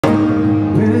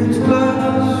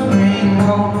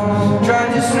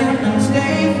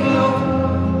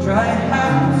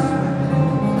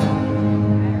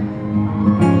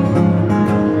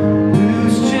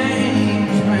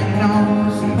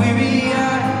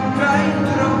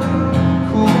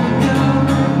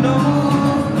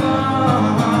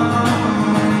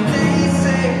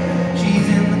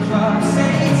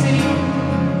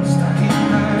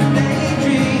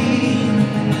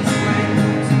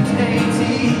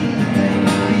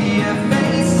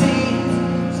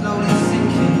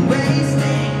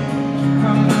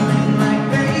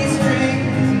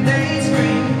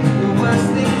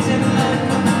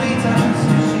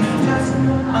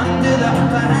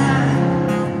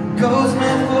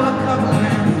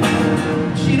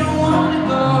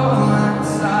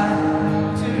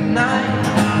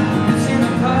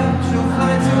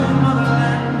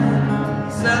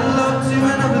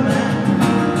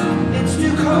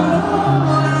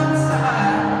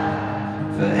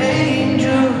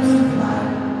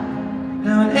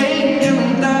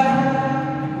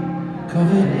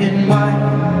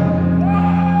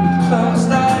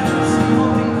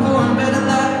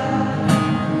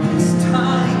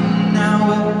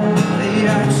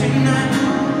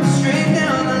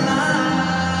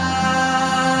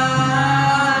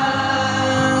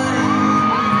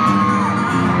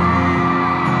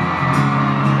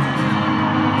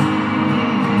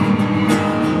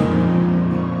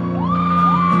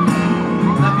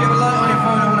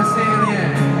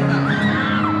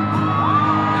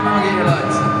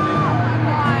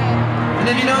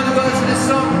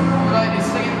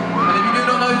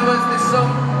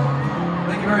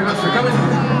very much for coming.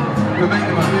 We'll make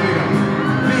them up. Here we go.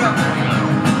 Big up.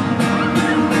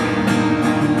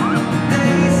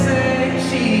 They say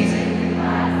she's in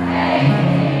my head.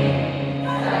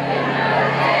 Stuck in her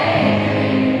head.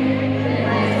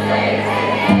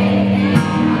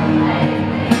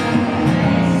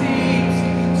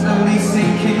 Slowly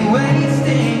sinking,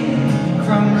 wasting,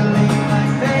 crumbling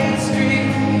like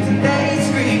pastries, and they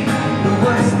scream the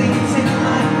worst things in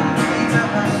life.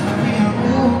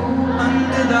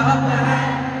 Under the upper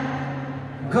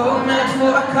hand, gold match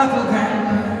for a couple grand.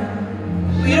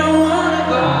 We don't wanna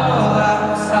go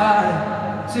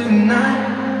outside tonight,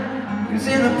 'cause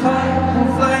in the park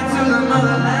we'll fly to the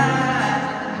motherland,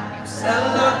 sell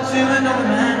up to another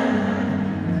man.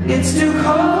 It's too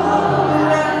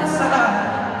cold